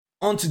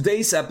On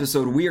today's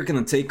episode, we are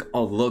going to take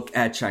a look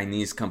at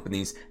Chinese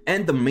companies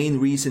and the main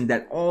reason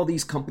that all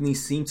these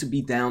companies seem to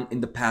be down in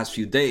the past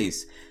few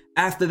days.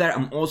 After that,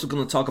 I'm also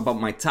going to talk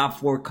about my top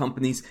 4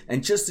 companies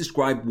and just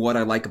describe what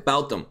I like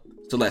about them.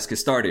 So let's get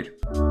started.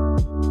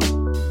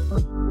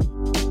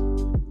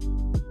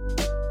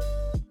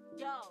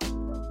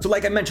 So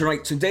like I mentioned,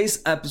 right,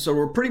 today's episode,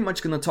 we're pretty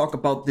much going to talk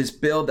about this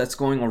bill that's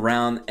going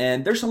around,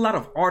 and there's a lot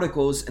of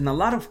articles and a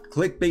lot of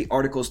clickbait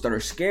articles that are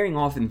scaring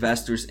off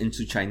investors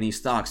into Chinese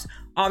stocks.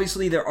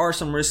 Obviously, there are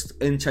some risks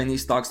in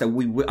Chinese stocks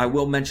that I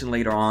will mention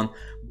later on,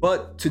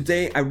 but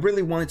today I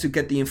really wanted to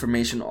get the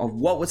information of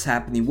what was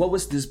happening, what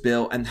was this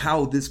bill, and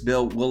how this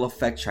bill will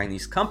affect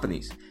Chinese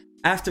companies.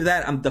 After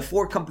that, the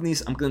 4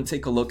 companies I'm going to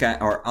take a look at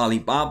are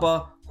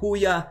Alibaba,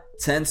 Huya,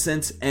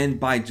 Tencent,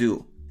 and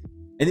Baidu.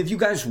 And if you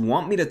guys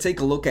want me to take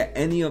a look at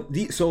any of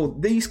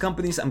these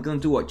companies, I'm going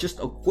to do just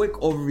a quick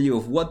overview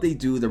of what they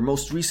do, their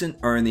most recent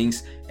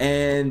earnings,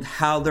 and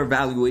how their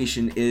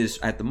valuation is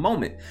at the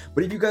moment.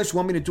 But if you guys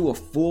want me to do a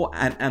full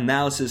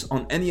analysis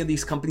on any of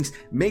these companies,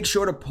 make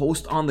sure to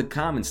post on the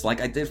comments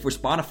like I did for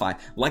Spotify,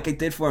 like I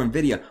did for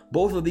Nvidia.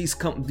 Both of these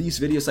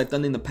videos I've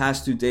done in the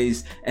past 2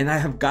 days, and I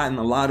have gotten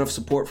a lot of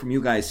support from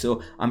you guys.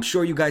 So I'm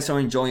sure you guys are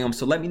enjoying them.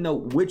 So let me know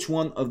which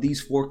one of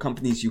these 4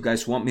 companies you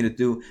guys want me to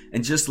do,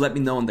 and just let me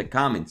know in the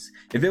comments.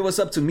 If it was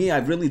up to me, I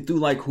really do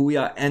like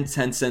Huya and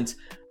Tencent.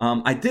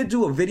 I did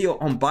do a video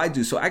on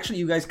Baidu, so actually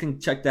you guys can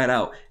check that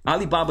out.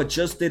 Alibaba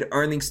just did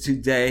earnings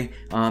today,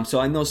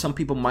 so I know some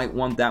people might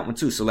want that one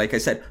too. So like I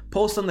said,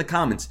 post on the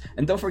comments.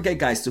 And don't forget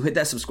guys to hit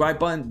that subscribe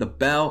button, the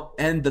bell,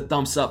 and the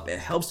thumbs up. It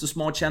helps the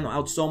small channel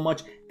out so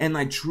much, and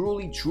I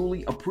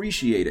truly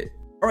appreciate it.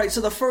 Alright,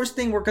 so the first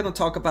thing we're going to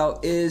talk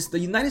about is the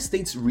United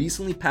States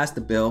recently passed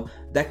a bill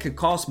that could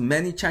cause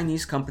many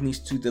Chinese companies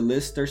to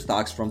delist their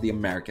stocks from the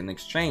American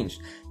exchange.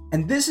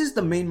 And this is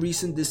the main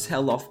reason this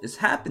sell-off is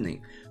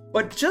happening.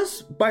 But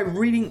just by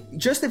reading,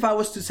 if I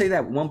was to say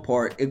that one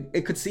part,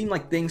 it could seem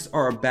like things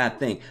are a bad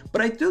thing.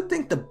 But I do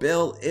think the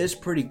bill is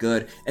pretty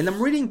good. And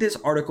I'm reading this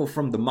article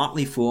from The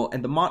Motley Fool,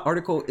 and the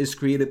article is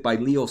created by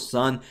Leo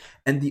Sun.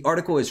 And the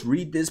article is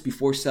read this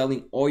before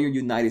selling all your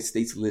United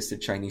States listed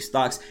Chinese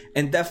stocks.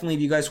 And definitely,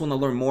 if you guys want to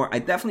learn more, I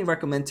definitely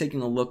recommend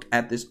taking a look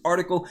at this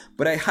article.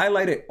 But I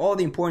highlighted all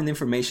the important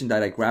information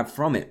that I grabbed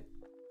from it.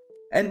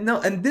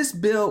 And this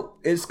bill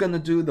is going to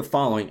do the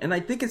following, and I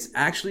think it's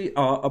actually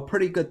a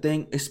pretty good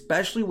thing,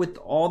 especially with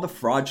all the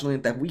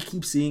fraudulent that we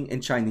keep seeing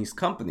in Chinese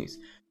companies.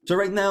 So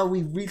right now,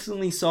 we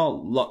recently saw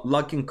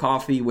Luckin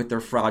Coffee with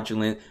their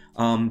fraudulent.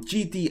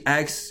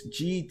 GDX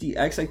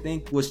I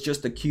think was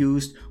just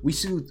accused. We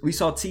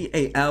saw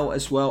TAL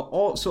as well.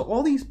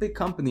 All these big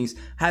companies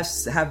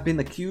have been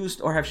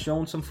accused or have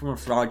shown some form of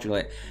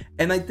fraudulent.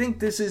 And I think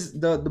this is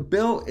the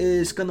bill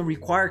is going to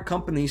require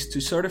companies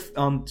to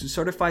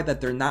certify that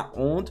they're not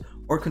owned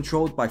or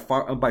controlled by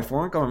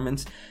foreign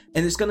governments,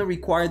 and it's going to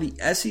require the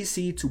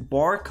SEC to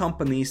bar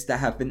companies that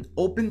have been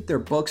opened their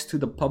books to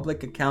the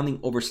Public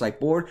Accounting Oversight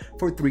Board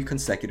for 3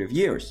 consecutive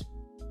years.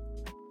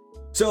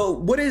 So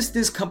what is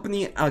this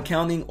Company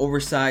Accounting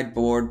Oversight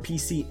Board,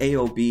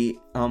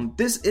 PCAOB?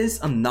 This is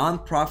a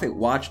non-profit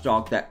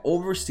watchdog that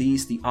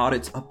oversees the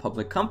audits of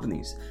public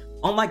companies.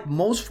 Unlike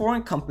most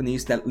foreign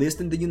companies that list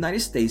in the United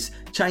States,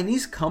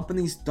 Chinese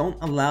companies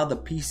don't allow the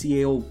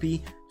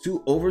PCAOB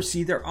to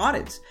oversee their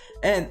audits.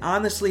 And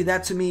honestly,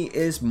 that to me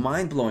is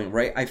mind-blowing,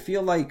 right? I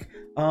feel like,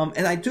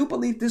 and I do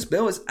believe this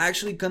bill is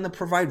actually going to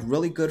provide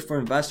really good for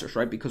investors,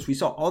 right? Because we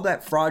saw all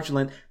that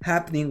fraudulent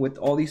happening with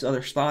all these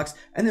other stocks,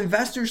 and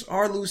investors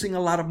are losing a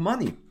lot of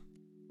money.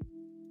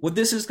 What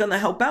this is going to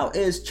help out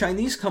is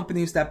Chinese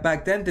companies that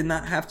back then did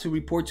not have to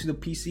report to the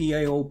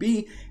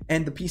PCAOB,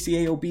 and the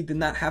PCAOB did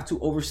not have to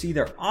oversee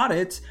their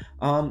audits.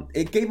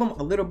 It gave them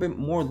a little bit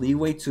more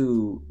leeway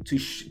to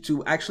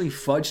actually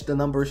fudge the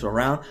numbers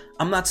around.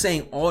 I'm not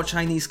saying all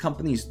Chinese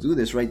companies do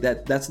this, right?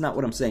 That's not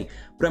what I'm saying.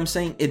 But I'm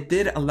saying it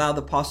did allow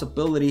the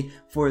possibility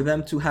for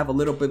them to have a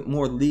little bit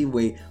more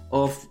leeway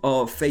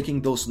of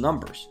faking those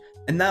numbers.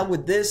 And now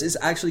with this is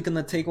actually going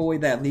to take away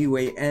that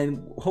leeway,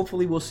 and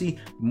hopefully we'll see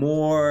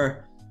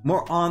more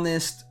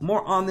honest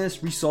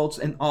results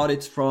and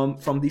audits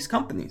from these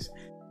companies.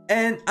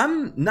 And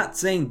I'm not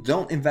saying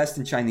don't invest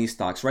in Chinese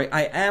stocks, right?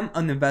 I am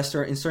an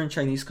investor in certain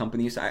Chinese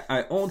companies.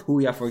 I own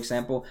Huya, for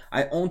example.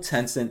 I own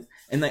Tencent,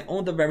 and I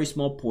owned a very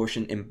small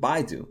portion in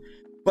Baidu.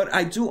 But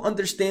I do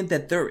understand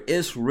that there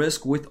is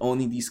risk with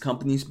owning these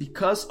companies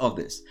because of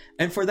this.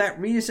 And for that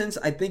reasons,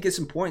 I think it's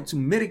important to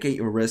mitigate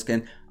your risk.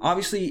 And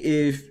obviously,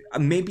 if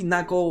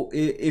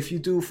you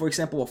do, for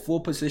example, a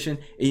full position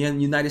in a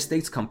United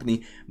States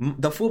company,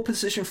 the full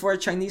position for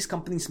Chinese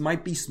companies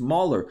might be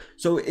smaller.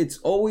 So it's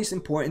always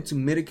important to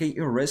mitigate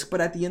your risk.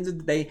 But at the end of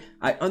the day,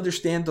 I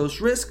understand those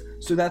risks.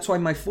 So that's why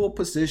my full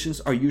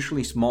positions are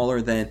usually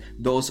smaller than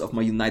those of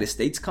my United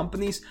States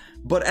companies.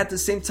 But at the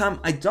same time,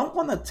 I don't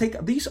want to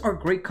take, these are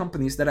great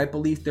companies that I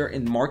believe they're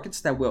in markets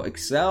that will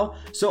excel.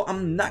 So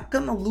I'm not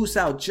going to lose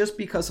out just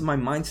because of my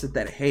mindset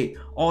that, hey,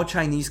 all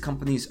Chinese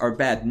companies are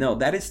bad. No,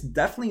 that is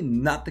definitely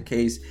not the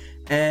case.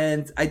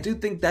 And I do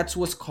think that's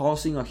what's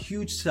causing a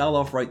huge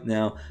sell-off right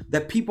now,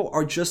 that people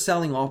are just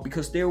selling off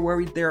because they're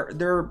worried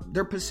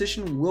their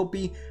position will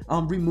be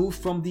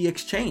removed from the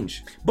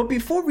exchange. But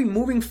before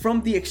removing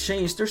from the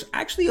exchange, there's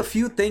actually a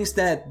few things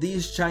that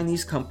these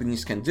Chinese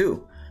companies can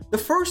do. The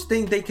first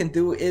thing they can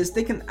do is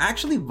they can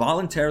actually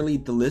voluntarily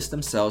delist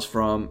themselves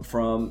from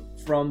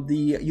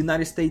the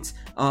United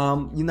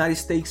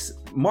States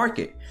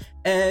market.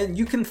 And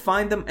you can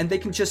find them and they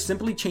can just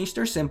simply change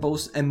their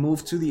symbols and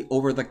move to the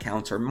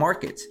over-the-counter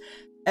markets.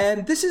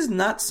 And this is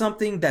not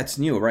something that's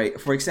new,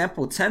 right? For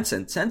example,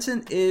 Tencent.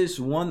 Tencent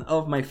is one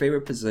of my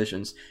favorite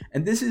positions.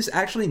 And this is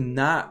actually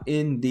not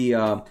in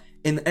the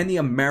in any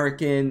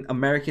American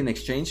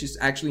exchange. It's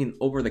actually an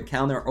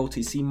over-the-counter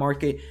OTC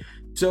market.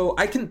 So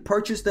I can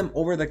purchase them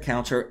over the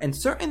counter, and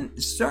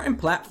certain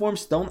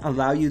platforms don't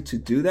allow you to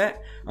do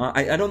that.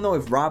 I don't know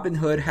if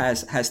Robinhood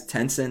has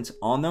Tencent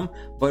on them,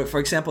 but for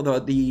example,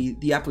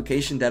 the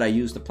application that I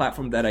use, the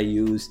platform that I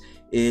use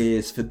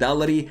is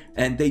Fidelity,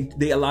 and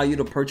they allow you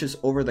to purchase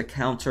over the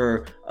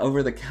counter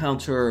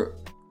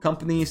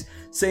companies.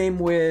 Same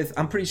with,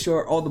 I'm pretty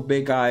sure all the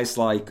big guys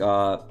like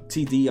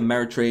TD,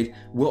 Ameritrade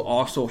will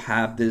also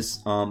have this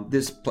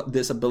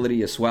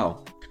ability as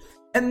well.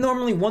 And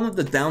normally one of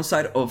the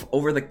downside of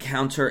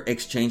over-the-counter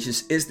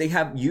exchanges is they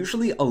have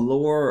usually a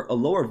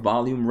lower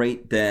volume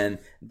rate than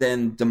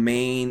the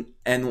main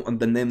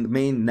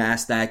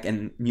NASDAQ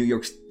and New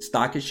York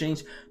Stock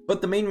Exchange.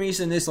 But the main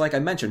reason is, like I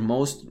mentioned,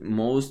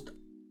 most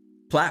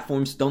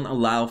platforms don't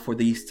allow for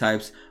these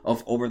types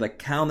of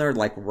over-the-counter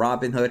like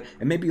Robinhood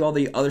and maybe all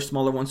the other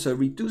smaller ones, so it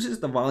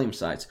reduces the volume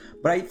size.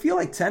 But I feel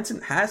like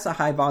Tencent has a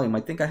high volume. I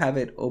think I have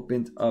it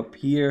opened up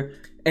here.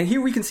 And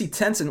here we can see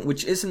Tencent,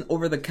 which is an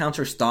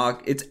over-the-counter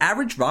stock. Its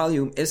average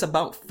volume is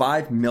about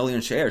 5 million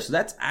shares. So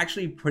that's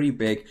actually pretty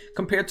big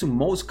compared to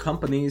most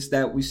companies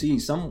that we see.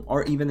 Some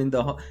are even in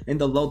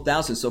the low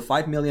thousands. So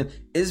 5 million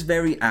is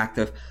very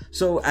active.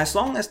 So as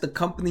long as the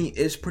company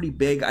is pretty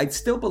big, I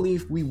still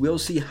believe we will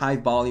see high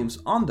volumes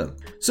on them.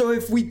 So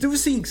if we do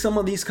see some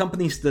of these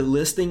companies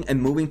delisting and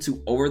moving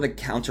to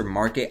over-the-counter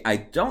market, I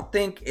don't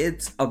think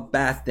it's a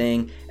bad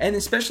thing. And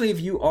especially if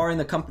you are in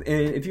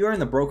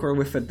the broker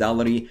with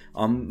Fidelity,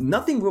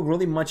 nothing will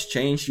really much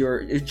change.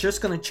 It's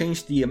just going to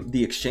change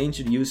the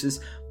exchange it uses.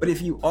 But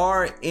if you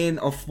are in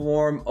a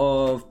form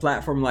of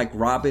platform like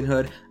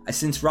Robinhood,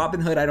 since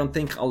Robinhood I don't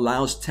think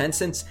allows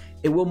Tencent,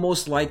 it will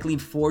most likely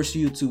force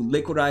you to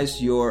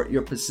liquidize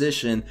your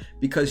position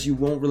because you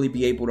won't really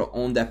be able to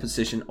own that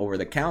position over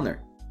the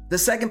counter. The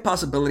second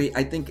possibility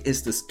I think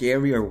is the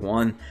scarier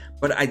one,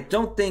 but I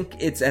don't think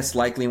it's as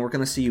likely, and we're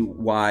going to see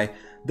why.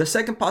 The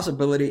second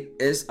possibility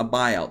is a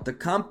buyout. The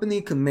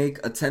company can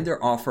make a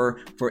tender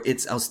offer for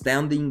its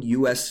outstanding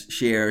US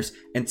shares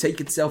and take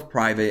itself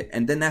private.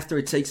 And then after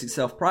it takes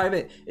itself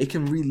private, it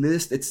can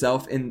relist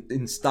itself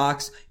in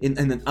stocks in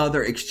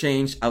another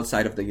exchange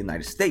outside of the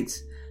United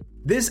States.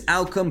 This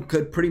outcome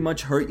could pretty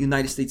much hurt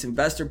United States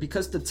investor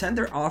because the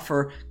tender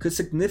offer could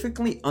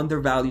significantly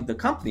undervalue the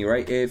company,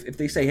 right? If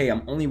they say, hey,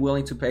 I'm only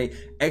willing to pay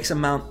X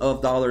amount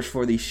of dollars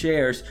for these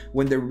shares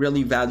when they're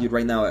really valued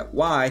right now at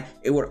Y,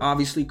 it would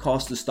obviously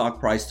cause the stock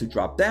price to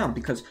drop down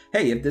because,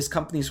 hey, if this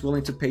company is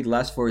willing to pay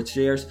less for its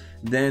shares,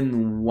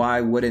 then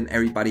why wouldn't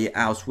everybody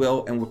else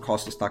will, and would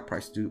cause the stock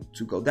price to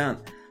go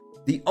down?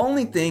 The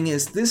only thing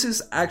is, this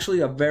is actually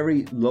a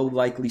very low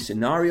likely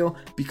scenario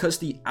because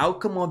the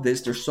outcome of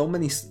this, there's so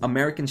many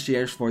American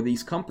shares for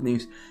these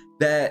companies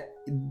that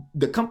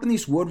the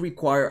companies would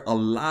require a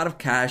lot of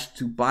cash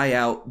to buy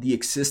out the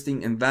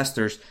existing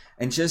investors,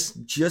 and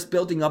just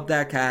building up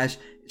that cash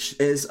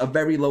is a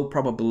very low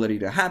probability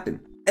to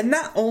happen. And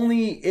not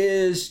only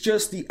is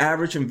just the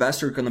average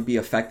investor going to be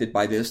affected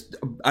by this,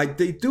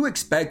 they do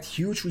expect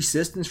huge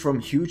resistance from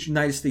huge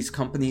United States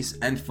companies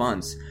and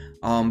funds.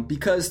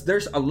 Because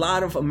there's a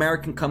lot of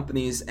American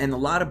companies and a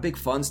lot of big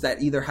funds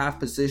that either have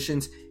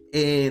positions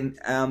in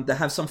that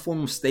have some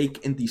form of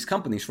stake in these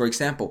companies. For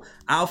example,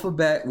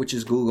 Alphabet, which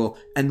is Google,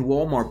 and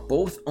Walmart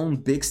both own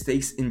big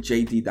stakes in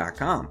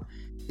JD.com.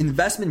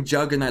 Investment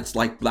juggernauts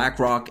like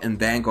BlackRock and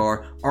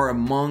Vanguard are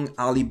among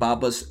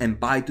Alibaba's and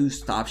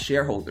Baidu's top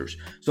shareholders.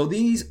 So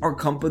these are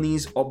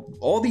companies,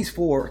 all these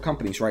four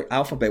companies, right?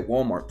 Alphabet,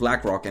 Walmart,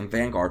 BlackRock, and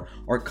Vanguard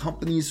are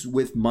companies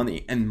with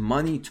money, and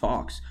money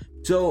talks.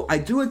 So I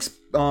do,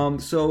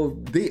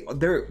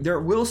 there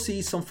will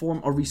see some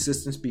form of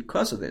resistance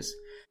because of this.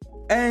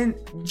 And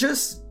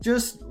just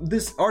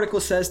this article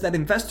says that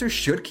investors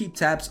should keep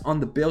tabs on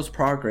the bill's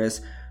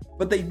progress,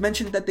 but they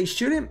mentioned that they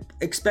shouldn't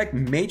expect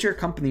major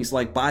companies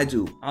like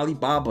Baidu,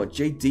 Alibaba,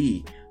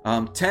 JD,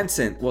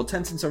 Tencent, well,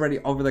 Tencent's already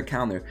over the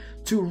counter,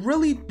 to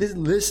really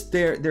list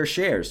their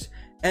shares.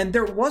 And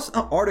there was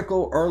an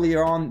article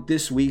earlier on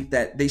this week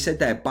that they said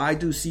that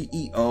Baidu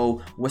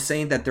CEO was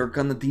saying that they're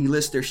going to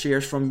delist their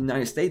shares from the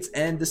United States.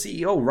 And the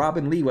CEO,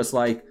 Robin Li, was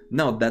like,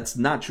 no, that's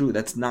not true.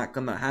 That's not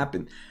going to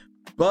happen.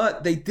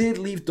 but they did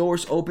leave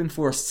doors open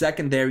for a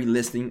secondary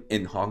listing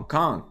in Hong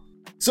Kong.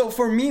 So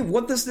for me,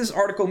 what does this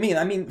article mean?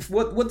 I mean,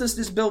 what does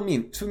this bill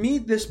mean? To me,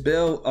 this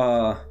bill,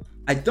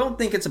 I don't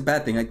think it's a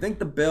bad thing. I think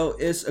the bill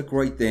is a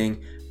great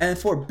thing. And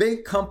for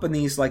big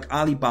companies like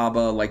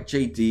Alibaba, like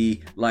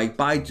JD, like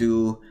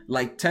Baidu,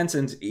 like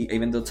Tencent,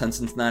 even though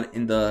Tencent's not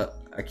in the,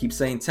 I keep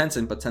saying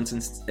Tencent, but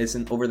Tencent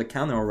isn't over the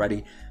counter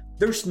already.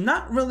 There's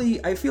not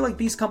really, I feel like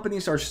these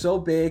companies are so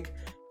big,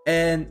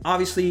 and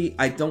obviously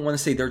I don't want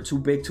to say they're too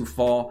big to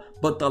fall,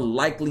 but the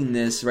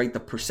likeliness, right, the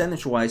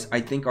percentage wise, I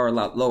think are a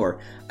lot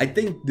lower. I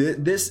think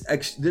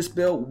this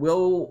bill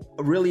will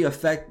really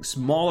affect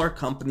smaller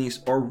companies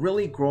or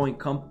really growing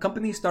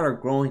companies that are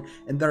growing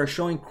and that are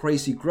showing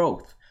crazy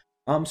growth.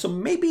 So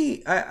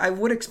maybe I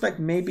would expect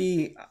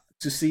maybe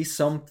to see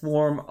some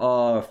form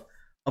of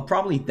a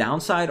probably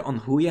downside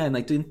on Huya, and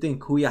I do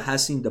think Huya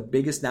has seen the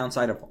biggest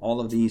downside of all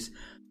of these.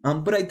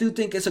 But I do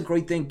think it's a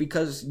great thing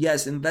because,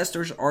 yes,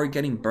 investors are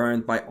getting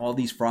burned by all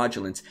these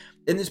fraudulence.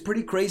 And it's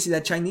pretty crazy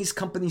that Chinese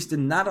companies did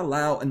not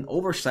allow an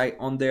oversight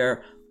on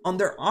their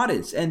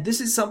audits. And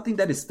this is something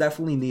that is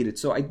definitely needed.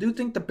 So I do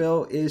think the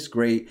bill is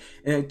great.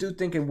 And I do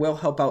think it will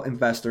help out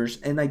investors.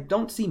 And I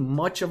don't see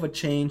much of a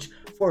change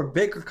for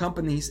bigger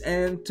companies.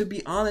 And to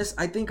be honest,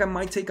 I think I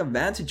might take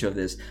advantage of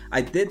this.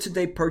 I did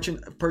today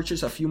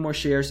purchase a few more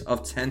shares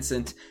of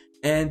Tencent.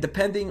 And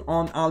depending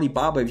on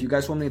Alibaba, if you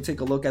guys want me to take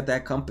a look at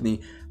that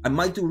company, I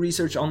might do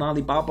research on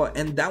Alibaba,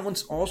 and that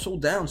one's also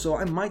down. So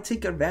I might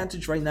take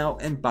advantage right now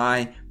and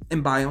buy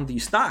on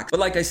these stocks. But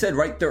like I said,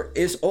 right, there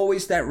is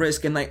always that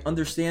risk, and I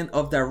understand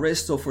of that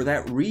risk. So for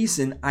that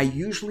reason, I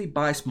usually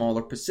buy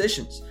smaller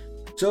positions.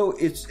 So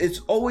it's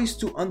always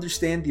to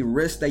understand the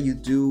risk that you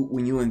do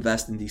when you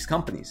invest in these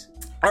companies.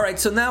 All right,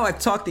 so now I've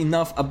talked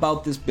enough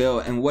about this bill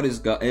and what it's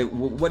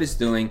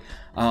doing,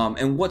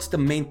 and what's the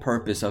main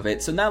purpose of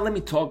it. So now let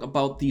me talk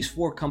about these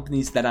 4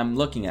 companies that I'm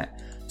looking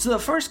at. So the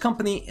first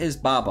company is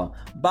Baba.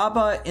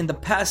 Baba, in the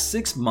past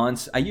 6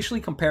 months, I usually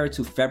compare it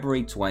to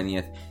February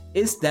 20th,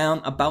 is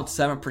down about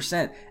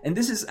 7%. And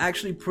this is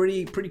actually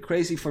pretty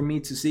crazy for me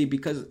to see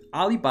because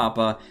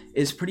Alibaba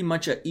is pretty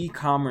much an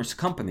e-commerce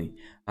company.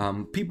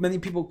 Many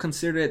people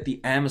consider it the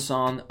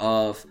Amazon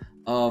of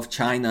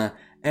China.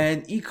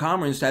 And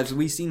e-commerce, as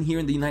we've seen here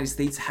in the United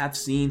States, have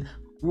seen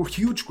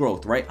huge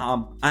growth, right?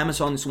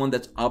 Amazon is one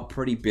that's up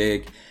pretty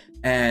big.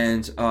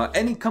 And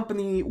any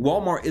company,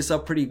 Walmart is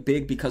up pretty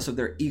big because of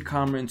their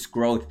e-commerce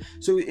growth.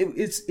 So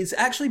it's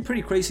actually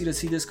pretty crazy to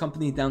see this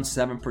company down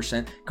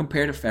 7%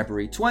 compared to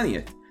February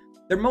 20th.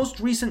 Their most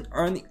recent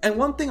earning, and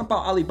one thing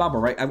about Alibaba,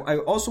 right? I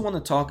also want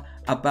to talk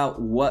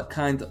about what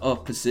kind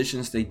of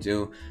positions they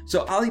do.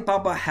 So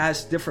Alibaba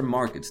has different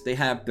markets. They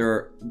have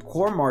their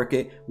core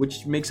market,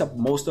 which makes up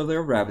most of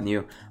their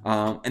revenue,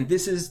 and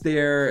this is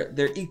their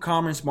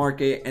e-commerce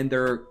market and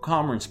their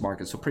commerce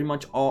market. So pretty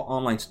much all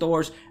online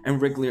stores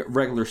and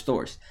regular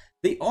stores.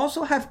 They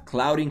also have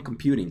clouding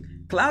computing.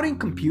 Clouding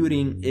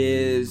computing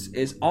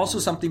is also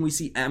something we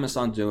see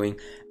Amazon doing,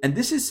 and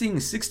this is seeing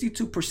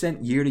 62%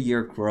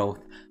 year-to-year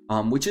growth,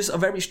 which is a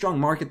very strong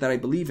market that I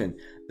believe in.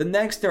 The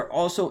next, they're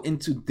also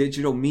into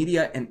digital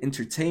media and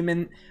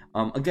entertainment.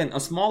 Again, a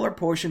smaller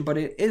portion, but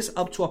it is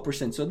up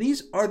 12%. So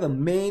these are the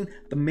main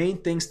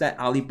things that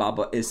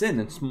Alibaba is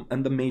in,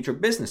 and the major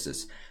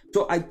businesses.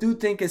 So I do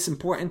think it's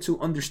important to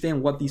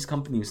understand what these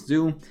companies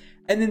do.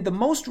 And in the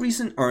most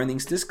recent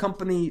earnings, this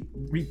company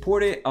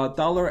reported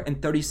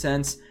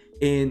 $1.30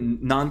 in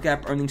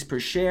non-GAAP earnings per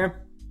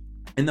share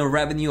and a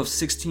revenue of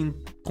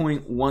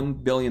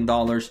 $16.1 billion.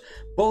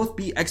 Both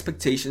beat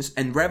expectations,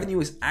 and revenue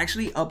is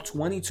actually up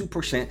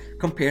 22%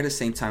 compared to the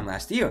same time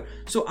last year.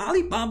 So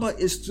Alibaba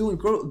is doing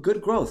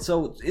good growth.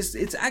 So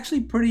it's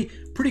actually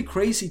pretty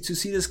crazy to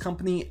see this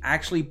company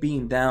actually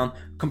being down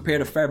compared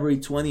to February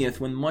 20th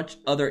when much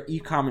other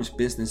e-commerce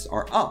business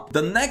are up.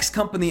 The next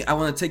company I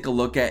want to take a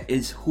look at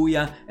is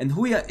Huya, and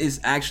Huya is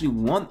actually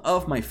one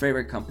of my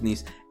favorite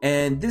companies,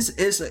 and this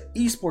is an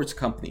esports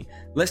company.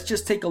 Let's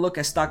just take a look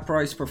at stock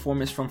price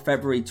performance from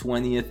February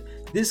 20th.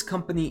 This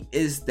company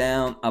is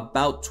down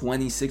about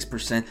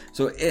 26%,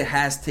 so it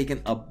has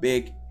taken a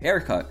big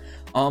haircut.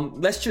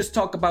 Let's just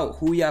talk about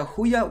Huya.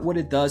 Huya, what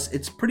it does,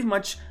 it's pretty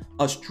much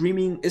it's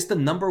the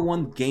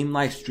 #1 game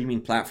live streaming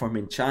platform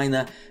in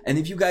China. And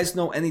if you guys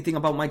know anything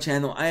about my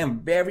channel, I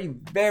am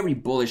very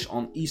bullish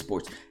on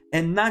esports.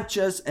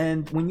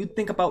 And when you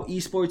think about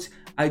esports,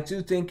 I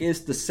do think it's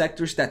the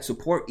sectors that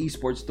support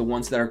esports, the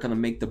ones that are going to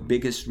make the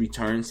biggest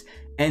returns.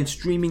 And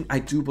streaming, I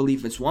do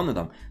believe it's one of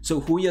them.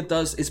 So Huya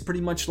is pretty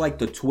much like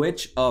the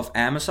Twitch of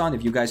Amazon.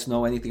 If you guys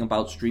know anything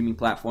about streaming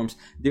platforms,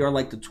 they are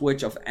like the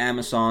Twitch of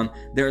Amazon.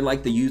 They're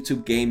like the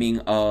YouTube gaming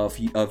of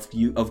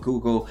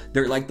Google.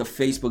 They're like the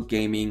Facebook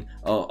gaming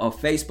of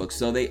Facebook.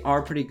 So they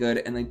are pretty good.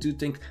 And I do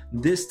think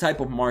this type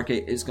of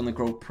market is going to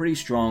grow pretty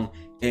strong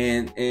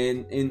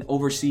in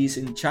overseas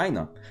in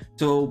China.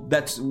 So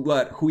that's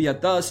what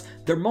Huya does.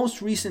 Their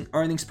most recent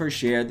earnings per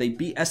share, they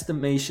beat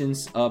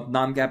estimations of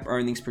non-GAAP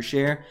earnings per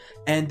share,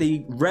 and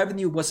the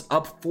revenue was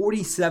up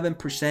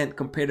 47%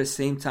 compared to the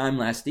same time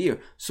last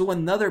year. So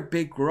another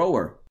big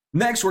grower.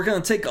 Next, we're going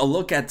to take a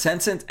look at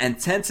Tencent, and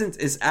Tencent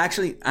is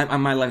actually, I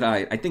might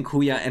lie, I think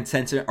Huya and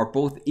Tencent are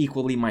both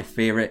equally my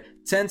favorite.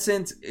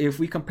 Tencent, if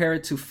we compare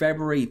it to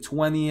February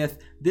 20th,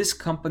 this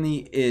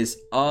company is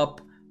up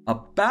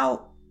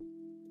about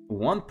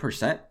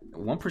 1%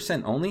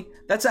 only.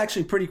 That's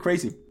actually pretty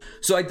crazy.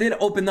 So I did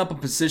open up a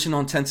position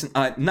on Tencent,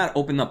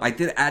 I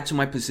did add to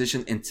my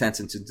position in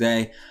Tencent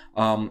today.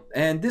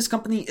 And this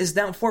company is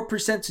down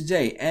 4%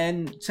 today.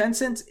 And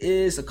Tencent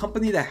is a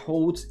company that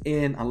holds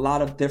in a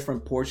lot of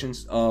different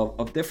portions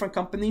of different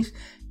companies,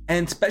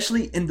 and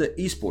especially in the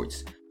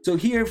esports. So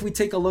here, if we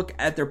take a look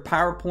at their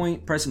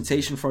PowerPoint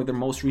presentation for their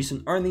most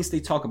recent earnings, they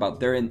talk about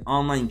they're in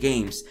online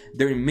games,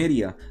 they're in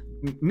media,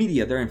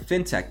 they're in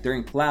fintech, they're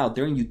in cloud,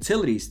 they're in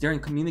utilities, they're in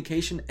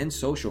communication and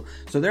social.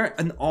 So they're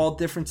in all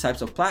different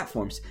types of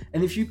platforms.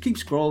 And if you keep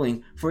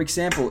scrolling, for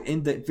example,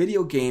 in the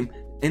video game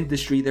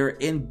industry, they're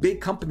in big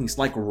companies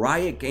like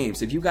Riot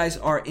Games. If you guys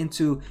are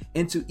into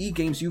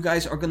e-games, you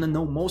guys are gonna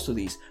know most of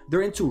these.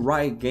 They're into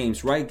Riot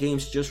Games. Riot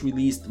Games just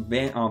released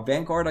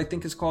Vanguard, I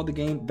think it's called the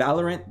game,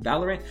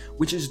 Valorant,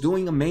 which is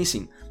doing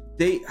amazing.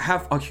 They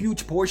have a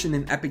huge portion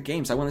in Epic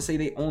Games. I want to say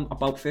they own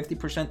about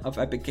 50% of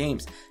Epic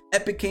Games.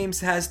 Epic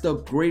Games has the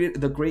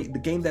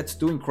game that's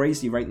doing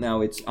crazy right now.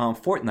 It's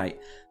Fortnite.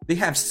 They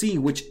have Sea,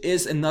 which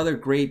is another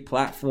great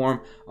platform.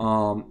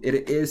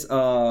 It is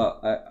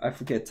I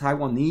forget,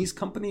 Taiwanese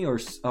company or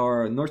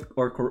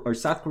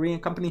South Korean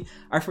company.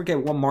 I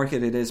forget what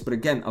market it is, but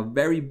again, a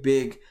very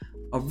big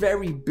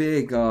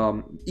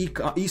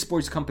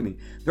esports company.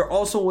 They're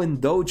also in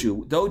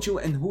Dojo.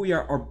 Dojo and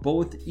Huya are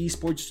both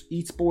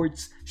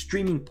esports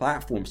streaming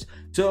platforms.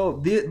 So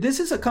this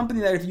is a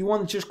company that if you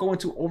want to just go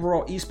into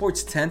overall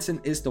esports,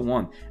 Tencent is the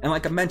one. And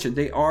like I mentioned,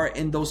 they are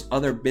in those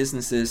other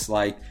businesses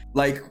like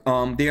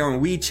they are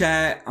in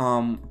WeChat,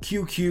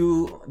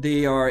 QQ.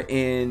 They are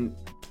in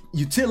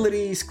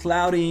utilities,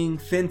 clouding,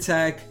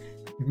 fintech,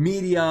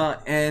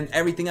 media, and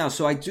everything else.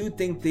 So I do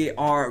think they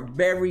are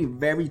very,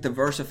 very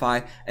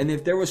diversified. And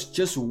if there was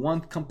just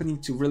one company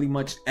to really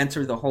much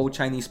enter the whole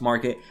Chinese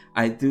market,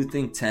 I do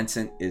think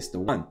Tencent is the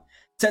one.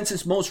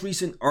 Tencent's most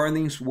recent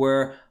earnings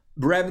were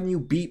revenue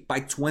beat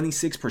by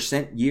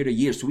 26% year to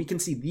year. So we can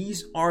see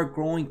these are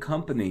growing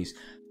companies.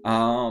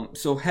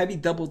 So heavy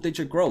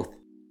double-digit growth.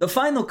 The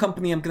final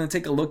company I'm going to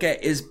take a look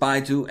at is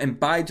Baidu. And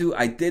Baidu,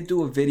 I did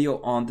do a video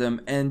on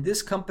them. And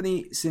this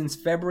company, since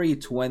February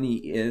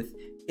 20th,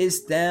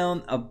 is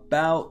down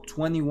about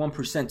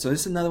 21%. So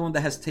this is another one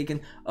that has taken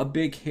a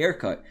big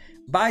haircut.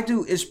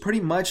 Baidu is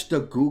pretty much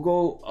the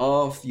Google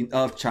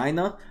of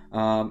China.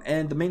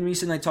 And the main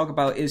reason I talk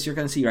about is you're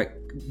going to see, right?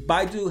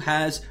 Baidu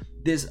has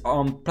this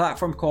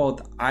platform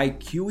called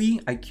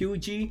IQG,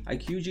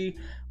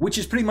 which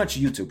is pretty much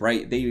YouTube,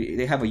 right?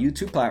 They have a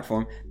YouTube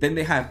platform. Then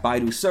they have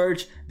Baidu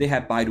Search, they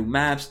have Baidu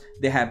Maps,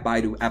 they have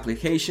Baidu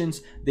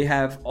Applications, they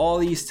have all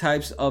these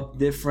types of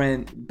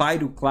different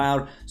Baidu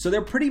Cloud. So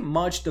they're pretty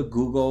much the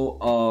Google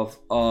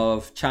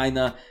of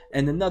China.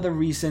 And another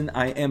reason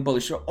I am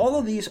bullish, so all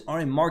of these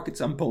are in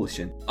markets I'm bullish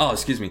in.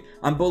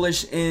 I'm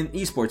bullish in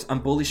esports, I'm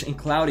bullish in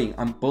clouding,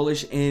 I'm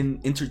bullish in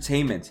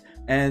entertainment.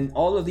 And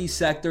all of these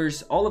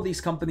sectors, all of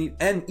these companies,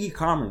 and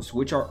e-commerce,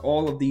 which are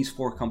all of these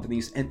four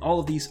companies, and all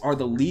of these are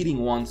the leading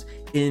ones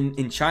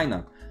in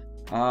China.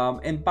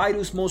 And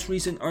Baidu's most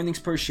recent earnings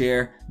per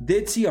share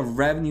did see a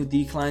revenue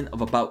decline of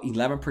about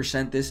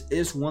 11%. This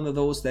is one of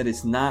those that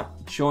is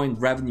not showing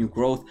revenue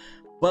growth.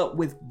 But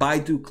with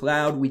Baidu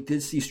Cloud, we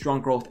did see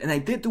strong growth. And I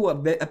did do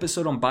an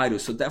episode on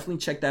Baidu, so definitely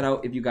check that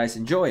out if you guys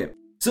enjoy it.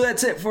 So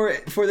that's it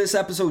for this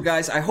episode,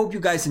 guys. I hope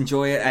you guys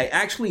enjoy it. I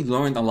actually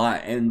learned a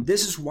lot, and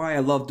this is why I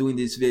love doing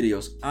these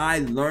videos. I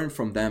learn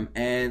from them,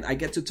 and I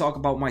get to talk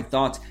about my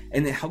thoughts,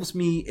 and it helps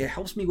me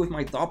with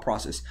my thought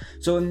process.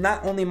 So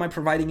not only am I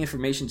providing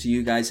information to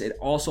you guys, it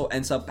also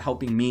ends up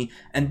helping me,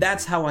 and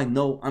that's how I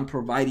know I'm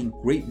providing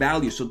great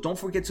value. So don't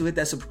forget to hit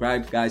that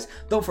subscribe, guys.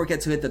 Don't forget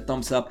to hit the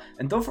thumbs up,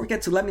 and don't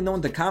forget to let me know in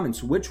the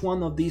comments which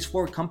one of these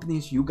four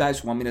companies you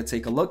guys want me to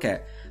take a look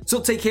at. So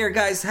take care,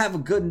 guys. Have a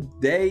good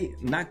day,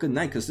 not good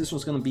night, because this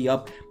one's going to be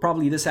up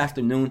probably this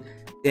afternoon,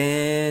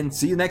 and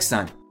see you next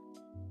time.